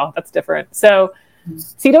 oh, wow, that's different. So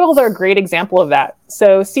seed oils are a great example of that.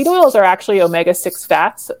 So seed oils are actually omega-6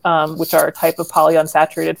 fats, which are a type of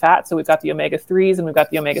polyunsaturated fat. So we've got the omega-3s and we've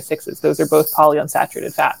got the omega-6s. Those are both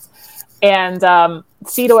polyunsaturated fats. And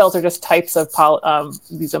seed oils are just types of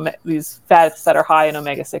these fats that are high in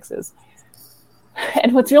omega-6s.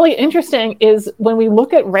 And what's really interesting is when we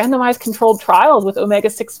look at randomized controlled trials with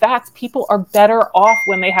omega-6 fats, people are better off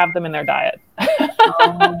when they have them in their diet.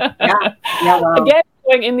 Wow. Again,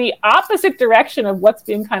 going in the opposite direction of what's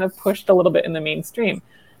being kind of pushed a little bit in the mainstream.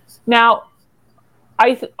 Now,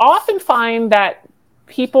 I often find that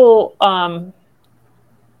people,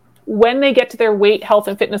 when they get to their weight, health,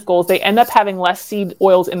 and fitness goals, they end up having less seed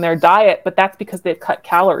oils in their diet, but that's because they've cut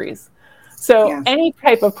calories. So any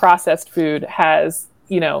type of processed food has,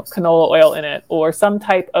 canola oil in it or some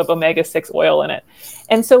type of omega-6 oil in it.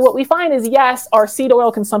 And so what we find is, yes, our seed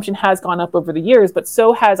oil consumption has gone up over the years, but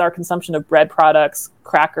so has our consumption of bread products,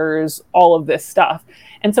 crackers, all of this stuff.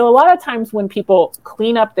 And so a lot of times when people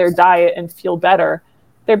clean up their diet and feel better,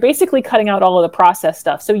 they're basically cutting out all of the processed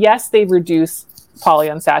stuff. So yes, they reduce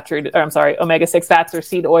omega-6 fats or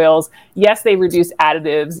seed oils. Yes, they reduce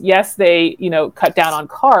additives. Yes, they, cut down on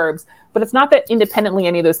carbs. But it's not that independently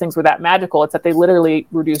any of those things were that magical. It's that they literally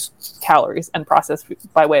reduce calories and processed food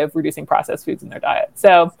by way of reducing processed foods in their diet.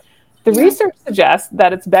 So the research suggests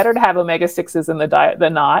that it's better to have omega-6s in the diet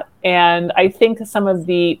than not. And I think some of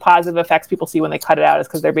the positive effects people see when they cut it out is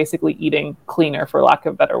because they're basically eating cleaner, for lack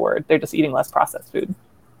of a better word. They're just eating less processed food.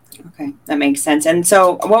 Okay, that makes sense. And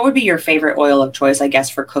so what would be your favorite oil of choice, I guess,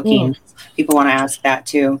 for cooking? People want to ask that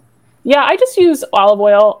too. Yeah, I just use olive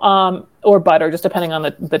oil or butter, just depending on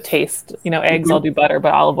the taste. Eggs, I'll do butter,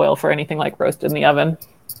 but olive oil for anything like roasted in the oven.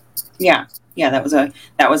 Yeah, that was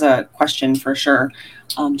a question for sure.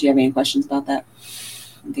 Do you have any questions about that?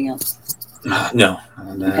 Anything else? No.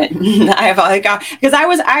 Okay. I have because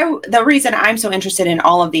the reason I'm so interested in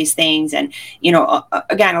all of these things, and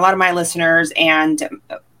again, a lot of my listeners and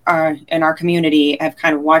in our community have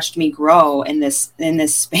kind of watched me grow in this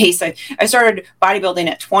space. I started bodybuilding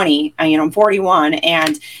at 20, I'm 41.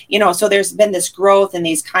 And, so there's been this growth and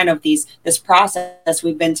this process.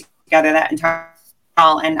 We've been together that entire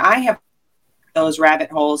while. And I have those rabbit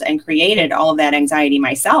holes and created all of that anxiety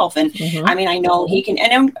myself. And I know he can,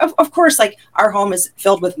 and of course, like our home is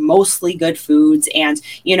filled with mostly good foods and,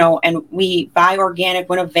 and we buy organic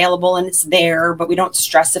when available and it's there, but we don't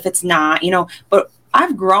stress if it's not, but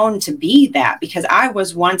I've grown to be that because I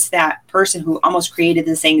was once that person who almost created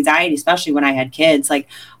this anxiety, especially when I had kids, like,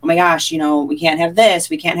 oh my gosh, we can't have this,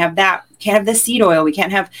 we can't have that, we can't have this seed oil, we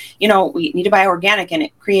can't have, we need to buy organic, and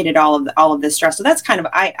it created all of this stress. So that's kind of,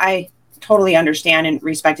 I totally understand and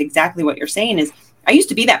respect exactly what you're saying. Is I used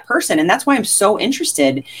to be that person, and that's why I'm so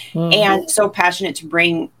interested and so passionate to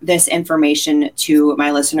bring this information to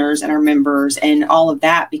my listeners and our members and all of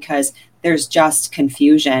that, because there's just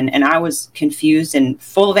confusion. And I was confused and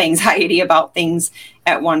full of anxiety about things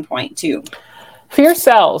at one point too. Fear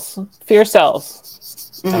sells.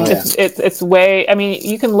 It's way,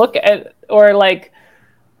 you can look at, or like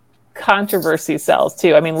controversy sells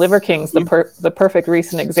too. Liver King's the perfect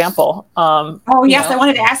recent example. I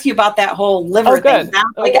wanted to ask you about that whole liver thing. Now,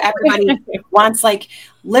 everybody wants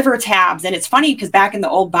liver tabs, and it's funny because back in the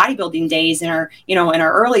old bodybuilding days, in our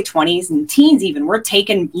early 20s and teens, even we're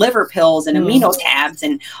taking liver pills and amino tabs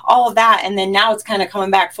and all of that, and then now it's kind of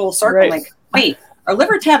coming back full circle. Right. Like, wait, are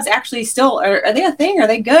liver tabs actually still are they a thing? Are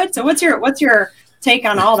they good? So what's your take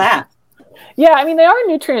on all that? Yeah, they are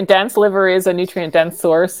nutrient dense. Liver is a nutrient dense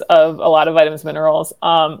source of a lot of vitamins, minerals.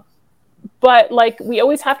 But we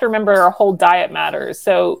always have to remember our whole diet matters.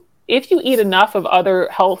 So if you eat enough of other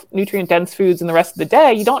health nutrient dense foods in the rest of the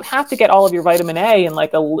day, you don't have to get all of your vitamin A in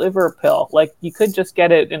a liver pill. You could just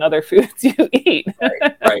get it in other foods you eat.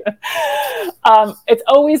 Right. It's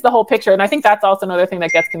always the whole picture. And I think that's also another thing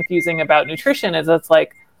that gets confusing about nutrition is it's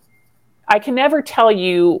I can never tell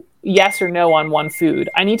you yes or no on one food.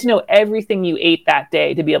 I need to know everything you ate that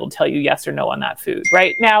day to be able to tell you yes or no on that food.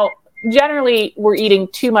 Right now, generally, we're eating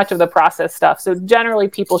too much of the processed stuff. So generally,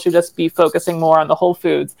 people should just be focusing more on the whole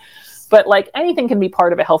foods. But anything can be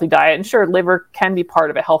part of a healthy diet. And sure, liver can be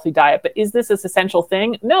part of a healthy diet. But is this an essential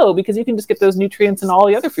thing? No, because you can just get those nutrients in all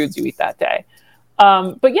the other foods you eat that day.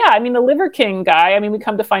 But yeah, the Liver King guy, we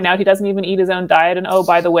come to find out he doesn't even eat his own diet. And oh,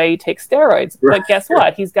 by the way, he takes steroids. But guess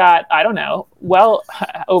what? He's got, well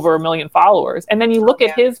over 1 million followers. And then you look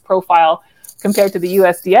at his profile compared to the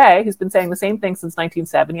USDA, who's been saying the same thing since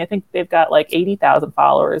 1970. I think they've got 80,000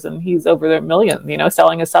 followers, and he's over 1 million,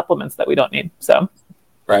 selling his supplements that we don't need. So.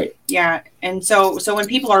 Right. Yeah. And so when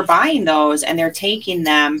people are buying those and they're taking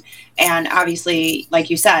them, and obviously, like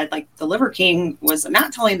you said, the Liver King was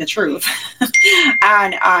not telling the truth.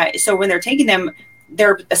 And so when they're taking them,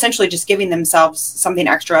 they're essentially just giving themselves something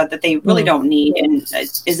extra that they really don't need. And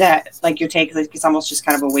is that your take? It's almost just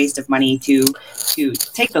kind of a waste of money to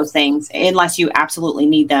take those things unless you absolutely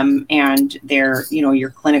need them and they're, you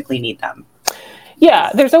clinically need them.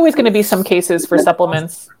 Yeah. There's always going to be some cases for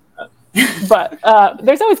supplements. But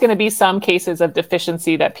there's always going to be some cases of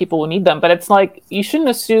deficiency that people will need them. But it's you shouldn't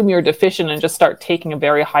assume you're deficient and just start taking a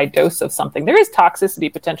very high dose of something. There is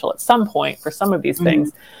toxicity potential at some point for some of these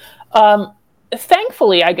things.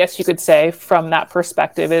 Thankfully, I guess you could say from that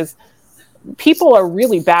perspective is people are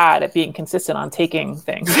really bad at being consistent on taking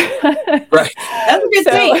things. Right. That's a good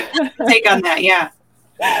take on that. Yeah.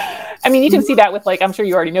 I mean, you can see that with, like, I'm sure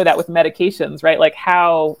you already know that with medications, right? Like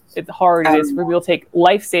how hard it is for people to take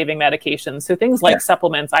life-saving medications. So things like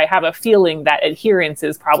supplements, I have a feeling that adherence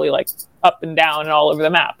is probably like up and down and all over the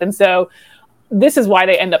map. And so this is why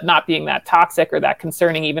they end up not being that toxic or that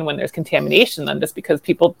concerning, even when there's contamination, then, just because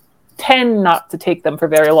people tend not to take them for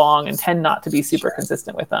very long and tend not to be super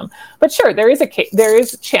consistent with them. But sure, there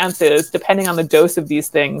is chances, depending on the dose of these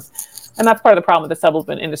things. And that's part of the problem with the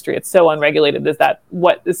supplement industry. It's so unregulated, is that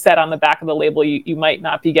what is said on the back of the label you might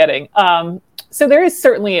not be getting. So there is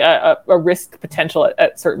certainly a risk potential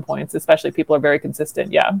at certain points, especially if people are very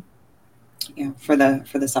consistent. Yeah, for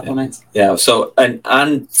the supplements. Yeah. So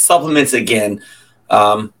on supplements again.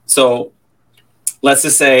 So let's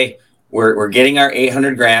just say we're getting our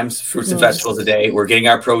 800 grams fruits and vegetables a day. We're getting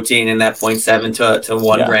our protein in that 0.7 to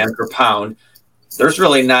 1 gram per pound. There's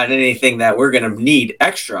really not anything that we're going to need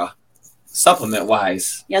extra supplement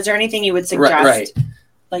wise. Yeah. Is there anything you would suggest? Right.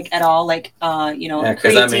 Like at all, like,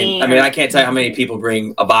 because I mean, I can't tell you how many people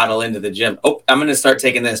bring a bottle into the gym. Oh, I'm going to start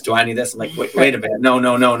taking this. Do I need this? I'm like, wait a minute.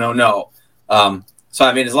 No. So,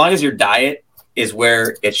 I mean, as long as your diet is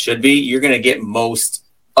where it should be, you're going to get most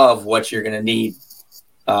of what you're going to need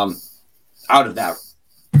out of that.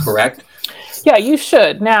 Correct? Yeah, you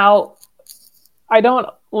should. Now, I don't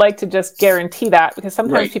like to just guarantee that, because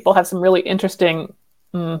sometimes people have some really interesting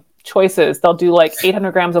choices. They'll do like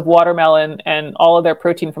 800 grams of watermelon and all of their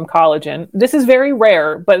protein from collagen. This is very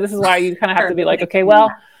rare, but this is why you kind of have to be like, okay,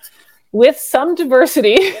 well, with some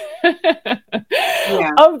diversity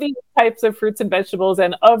of these types of fruits and vegetables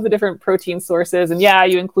and of the different protein sources. And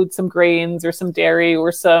you include some grains or some dairy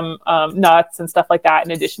or some nuts and stuff like that,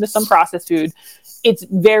 in addition to some processed food. It's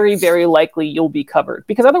very, very likely you'll be covered,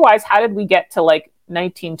 because otherwise, how did we get to like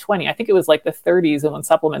 1920? I think it was like the 30s when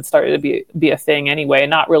supplements started to be a thing anyway, and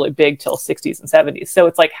not really big till 60s and 70s. So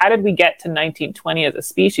it's like, how did we get to 1920 as a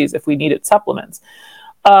species if we needed supplements?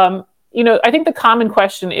 I think the common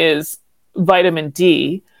question is vitamin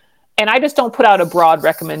D, and I just don't put out a broad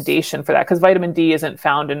recommendation for that, because vitamin D isn't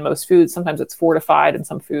found in most foods. Sometimes it's fortified in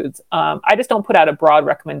some foods. I just don't put out a broad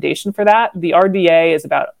recommendation for that. The RDA is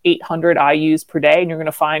about 800 IUs per day, and you're going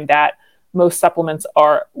to find that most supplements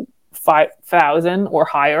are 5,000 or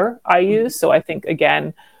higher IUs. So I think,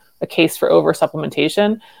 again, a case for over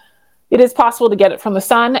supplementation. It is possible to get it from the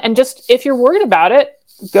sun. And just, if you're worried about it,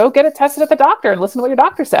 go get it tested at the doctor and listen to what your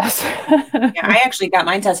doctor says. I actually got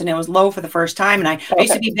mine tested, and it was low for the first time. And I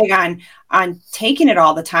used to be big on taking it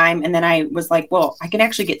all the time. And then I was like, well, I can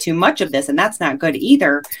actually get too much of this, and that's not good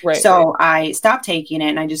either. So I stopped taking it,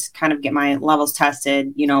 and I just kind of get my levels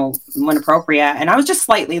tested, when appropriate. And I was just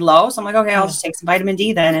slightly low. So I'm like, okay, I'll just take some vitamin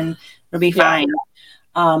D then, and it'll be fine.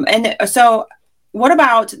 And so what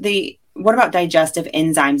about digestive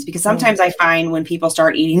enzymes? Because sometimes I find when people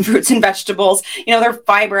start eating fruits and vegetables, their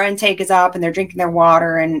fiber intake is up and they're drinking their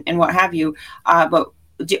water and what have you. But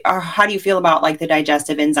how do you feel about like the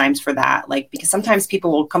digestive enzymes for that? Like, because sometimes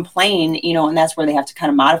people will complain, and that's where they have to kind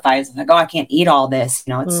of modify. It's like, oh, I can't eat all this.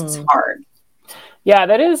 It's hard. Yeah,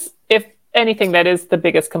 that is, if anything, that is the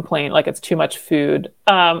biggest complaint. Like, it's too much food.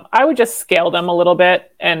 I would just scale them a little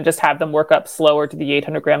bit and just have them work up slower to the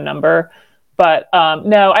 800 gram number. But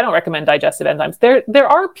no, I don't recommend digestive enzymes. There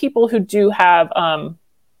are people who do have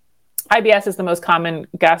IBS is the most common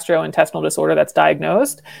gastrointestinal disorder that's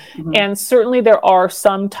diagnosed. And certainly there are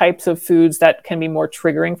some types of foods that can be more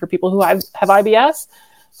triggering for people who have IBS.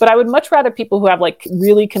 But I would much rather people who have like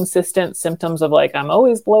really consistent symptoms of like, I'm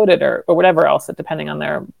always bloated or whatever else, depending on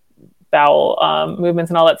their bowel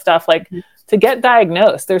movements and all that stuff, like to get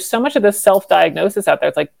diagnosed. There's so much of this self-diagnosis out there.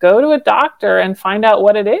 It's like, go to a doctor and find out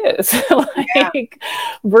what it is,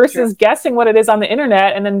 versus guessing what it is on the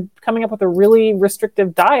internet and then coming up with a really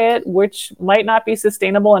restrictive diet, which might not be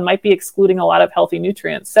sustainable and might be excluding a lot of healthy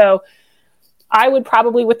nutrients. So I would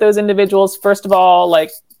probably, with those individuals, first of all,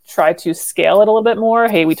 like try to scale it a little bit more.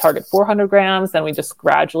 Hey, we target 400 grams, then we just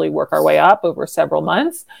gradually work our way up over several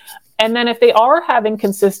months. And then if they are having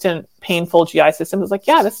consistent painful GI systems, it's like,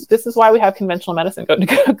 this is why we have conventional medicine. Go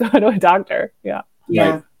to a doctor. Yeah.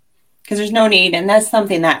 Because there's no need. And that's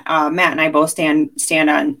something that Matt and I both stand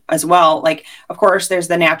on as well. Like, of course, there's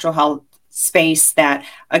the natural health space that,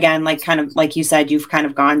 again, like kind of like you said, you've kind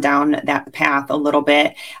of gone down that path a little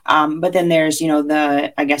bit. But then there's,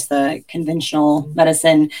 the conventional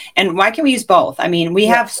medicine. And why can't we use both? I mean, we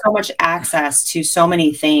have so much access to so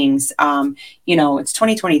many things. It's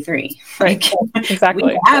 2023. Right. Exactly.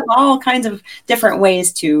 We have all kinds of different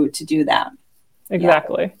ways to do that.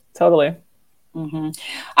 Exactly. Totally.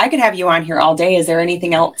 I could have you on here all day. Is there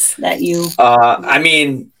anything else that you? I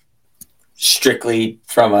mean, strictly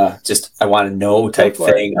from I want to know type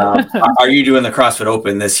thing. Are you doing the CrossFit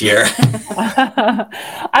Open this year?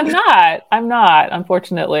 I'm not,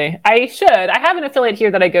 unfortunately. I should. I have an affiliate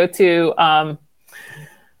here that I go to.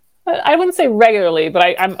 I wouldn't say regularly,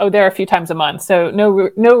 but I'm there a few times a month. So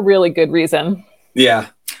no really good reason. Yeah.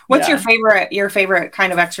 What's your favorite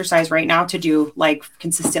kind of exercise right now to do, like,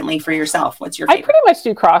 consistently for yourself? What's your favorite? I pretty much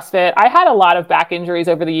do CrossFit. I had a lot of back injuries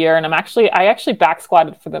over the year, and I actually back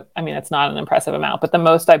squatted it's not an impressive amount, but the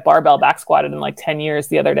most I barbell back squatted in like 10 years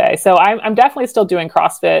the other day. So I'm definitely still doing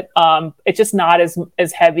CrossFit. It's just not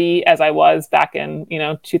as heavy as I was back in,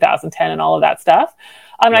 2010 and all of that stuff.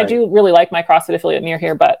 Right. I do really like my CrossFit affiliate near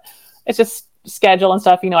here, but it's just schedule and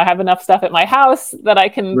stuff. I have enough stuff at my house that I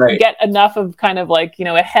can get enough of kind of like,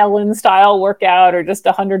 a Helen style workout or just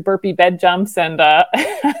 100 burpee bed jumps and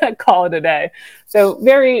call it a day. So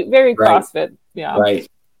very, very CrossFit. Yeah. Right.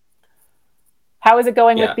 How is it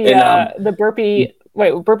going with the burpee?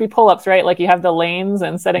 Burpee pull-ups, right? Like you have the lanes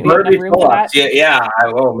and setting the room for that. Yeah.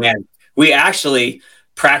 Oh man. We actually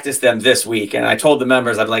practiced them this week. And I told the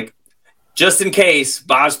members, I'm like, just in case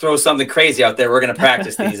Boz throws something crazy out there, we're going to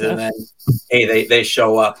practice these. And then, hey, they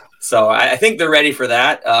show up. So I think they're ready for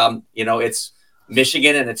that. It's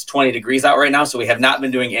Michigan and it's 20 degrees out right now. So we have not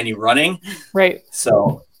been doing any running. Right.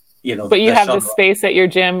 So, but you have the space at your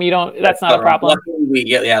gym. That's not a problem.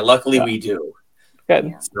 Luckily we do.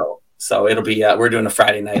 Good. So it'll be, we're doing a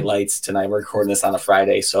Friday night lights tonight. We're recording this on a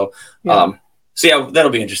Friday. So, that'll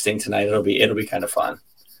be interesting tonight. It'll be kind of fun.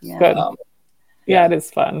 Yeah. Good. Yeah, it is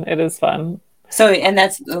fun. It is fun. So, and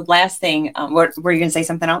that's the last thing. Were you going to say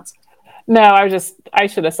something else? No, I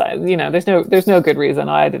should have said, there's no good reason.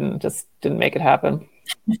 I didn't make it happen.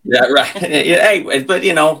 Yeah, right. Hey, but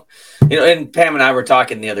and Pam and I were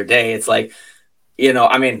talking the other day. It's like,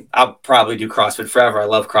 I'll probably do CrossFit forever. I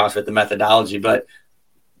love CrossFit, the methodology, but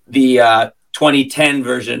the 2010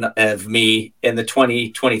 version of me and the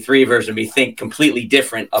 2023 version of me think completely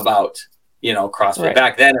different about, CrossFit. Right.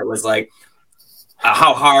 Back then it was like,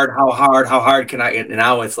 how hard can I get? And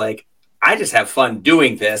now it's like, I just have fun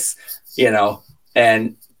doing this,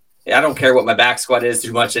 and I don't care what my back squat is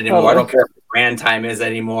too much anymore. I don't care what the grand time is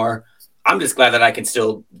anymore. I'm just glad that I can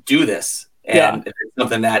still do this. And it's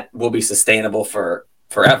something that will be sustainable for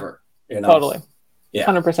forever, Totally. Yeah.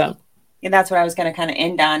 100%. And that's what I was going to kind of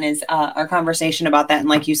end on is our conversation about that. And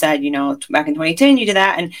like you said, back in 2010, you did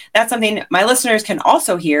that. And that's something my listeners can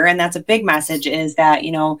also hear. And that's a big message is that,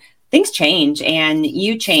 things change and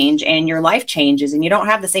you change and your life changes and you don't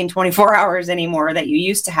have the same 24 hours anymore that you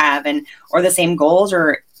used to have or the same goals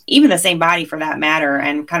or even the same body for that matter,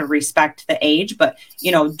 and kind of respect the age, but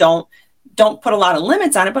don't put a lot of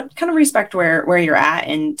limits on it, but kind of respect where you're at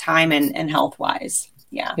in time and health wise.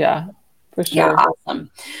 Yeah. Yeah, for sure. Yeah. Awesome.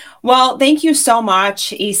 Well, thank you so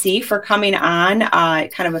much, EC, for coming on,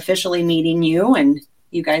 kind of officially meeting you, and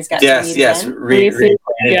you guys got to meet again.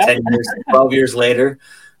 10 years, 12 years later.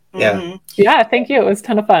 Yeah. Mm-hmm. Yeah. Thank you. It was a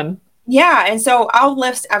ton of fun. Yeah. And so I'll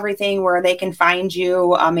list everything where they can find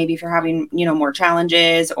you. Maybe if you're having, more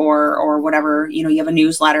challenges or whatever, you have a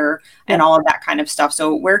newsletter and all of that kind of stuff.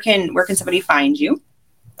 So where can somebody find you?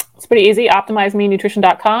 It's pretty easy.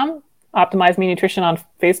 OptimizeMeNutrition.com, Optimize Me Nutrition on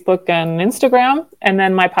Facebook and Instagram. And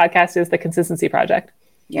then my podcast is The Consistency Project.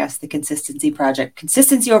 Yes. The Consistency Project.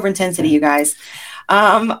 Consistency over intensity, you guys.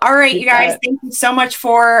 All right, you guys, thank you so much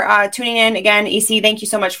for tuning in again. EC, thank you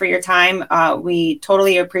so much for your time. We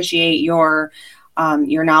totally appreciate your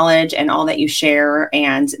knowledge and all that you share.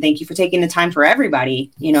 And thank you for taking the time for everybody,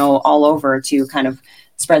 all over to kind of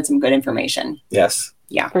spread some good information. Yes.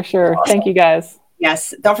 Yeah. For sure. Awesome. Thank you guys.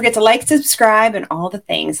 Yes. Don't forget to like, subscribe, and all the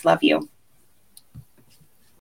things. Love you.